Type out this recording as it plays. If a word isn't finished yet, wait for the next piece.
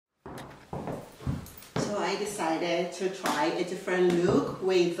So I decided to try a different look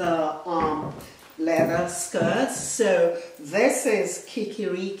with the leather skirts. So this is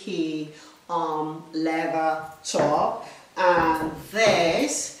Kikiriki leather top, and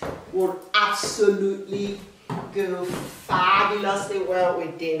this would absolutely go fabulously well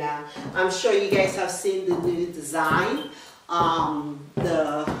with dinner. I'm sure you guys have seen the new design,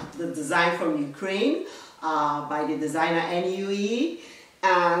 the design from Ukraine by the designer NUE,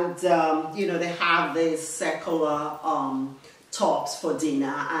 and you know, they have these circular tops for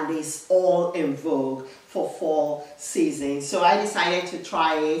dinner, and it's all in vogue for fall season. So I decided to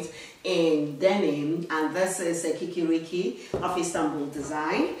try it in denim, and this is a Kikiriki of Istanbul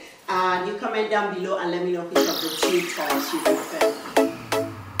design. And you comment down below and let me know which of the two tops you prefer.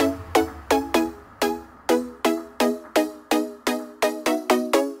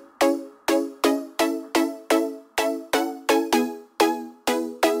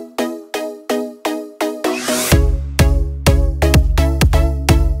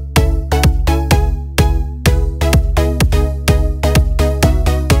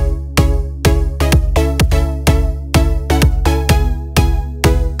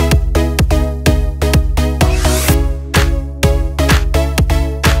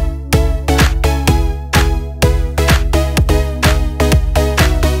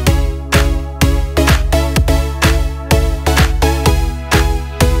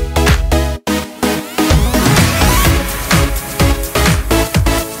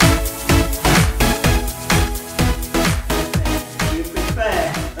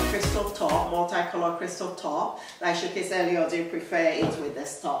 Multicolor crystal top like showcased earlier, or do you prefer it with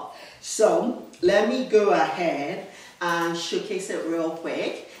this top? So let me go ahead and showcase it real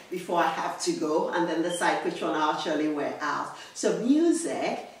quick before I have to go, and then decide which one I'll actually wear out. So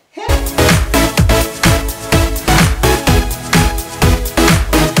music, hit it.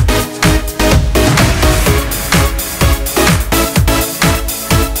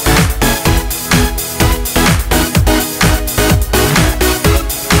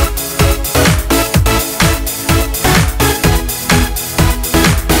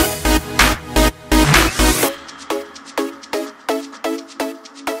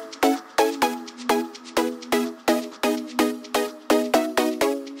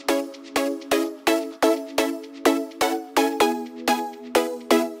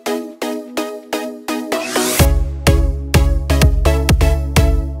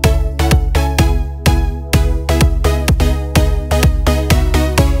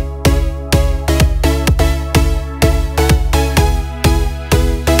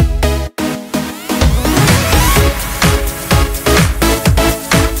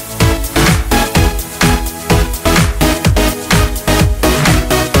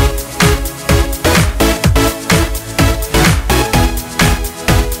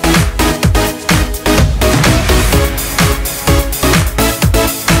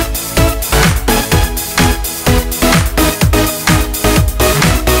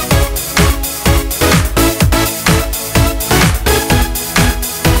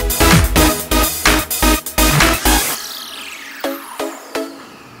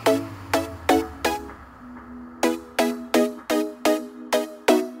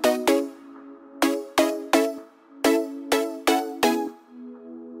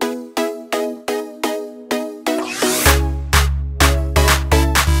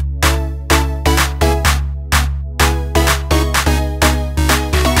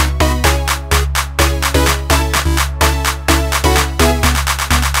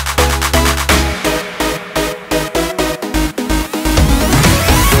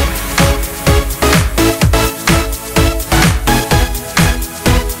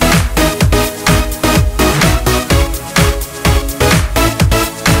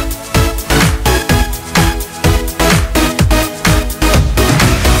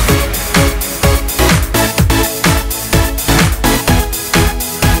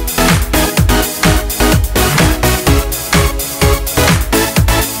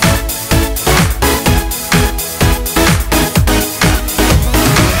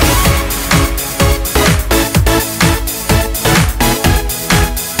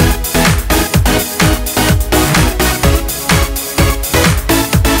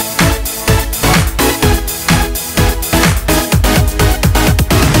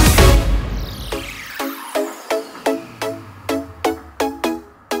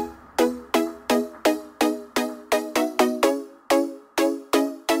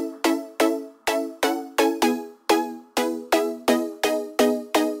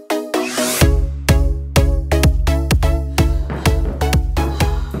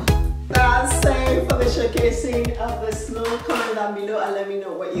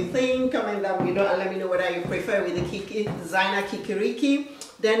 you think. Comment down below and let me know whether you prefer with the designer Kikiriki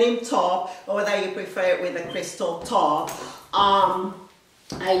denim top or whether you prefer it with the crystal top.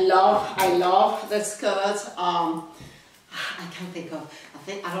 I love the skirt. I can't think of,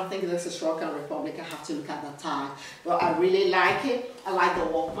 I don't think this is Rock and Republic. I have to look at the tag, but I really like it. I like the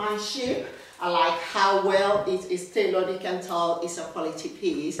workmanship. I like how well it is tailored. You can tell it's a quality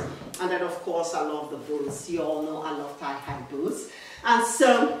piece. And then of course I love the boots. You all know I love tie-high boots. And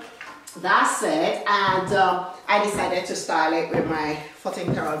so that's it. And I decided to style it with my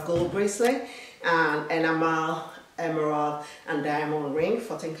 14 karat gold bracelet and enamel, emerald and diamond ring,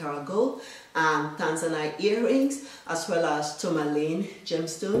 14 karat gold, and tanzanite earrings, as well as tourmaline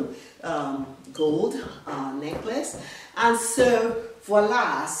gemstone gold necklace. And so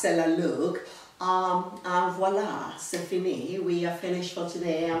voila, seller look. And voila, c'est fini. We are finished for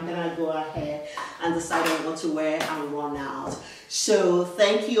today. I'm gonna go ahead and decide on what to wear and run out. So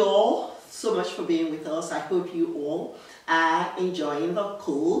thank you all so much for being with us. I hope you all are enjoying the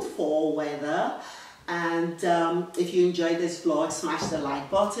cold fall weather. And if you enjoyed this vlog, smash the like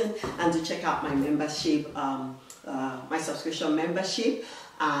button and do check out my membership, my subscription membership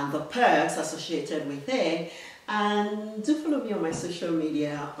and the perks associated with it. And do follow me on my social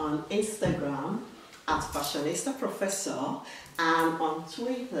media on Instagram at Fashionista Professor and on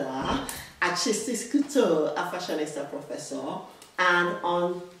Twitter at Chistiskuto at Fashionista Professor and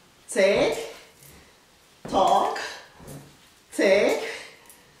on TikTok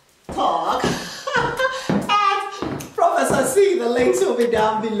Professor C. The links will be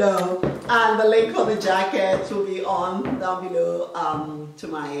down below, and the link for the jacket will be on down below to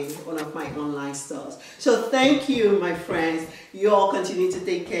one of my online stores. So thank you, my friends. You all continue to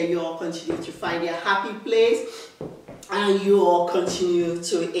take care. You all continue to find your happy place, and you all continue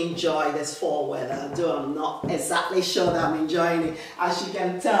to enjoy this fall weather. Though I'm not exactly sure that I'm enjoying it. As you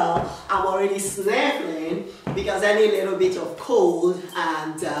can tell, I'm already sniffling because any little bit of cold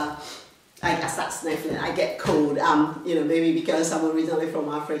and I start sniffling, I get cold, you know, maybe because I'm originally from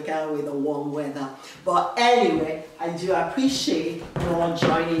Africa with the warm weather. But anyway, I do appreciate you all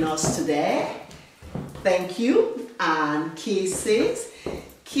joining us today. Thank you, and kisses.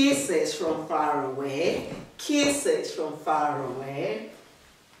 Kisses from far away. Kisses from far away.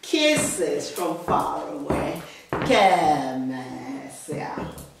 Kisses from far away. Que me sea.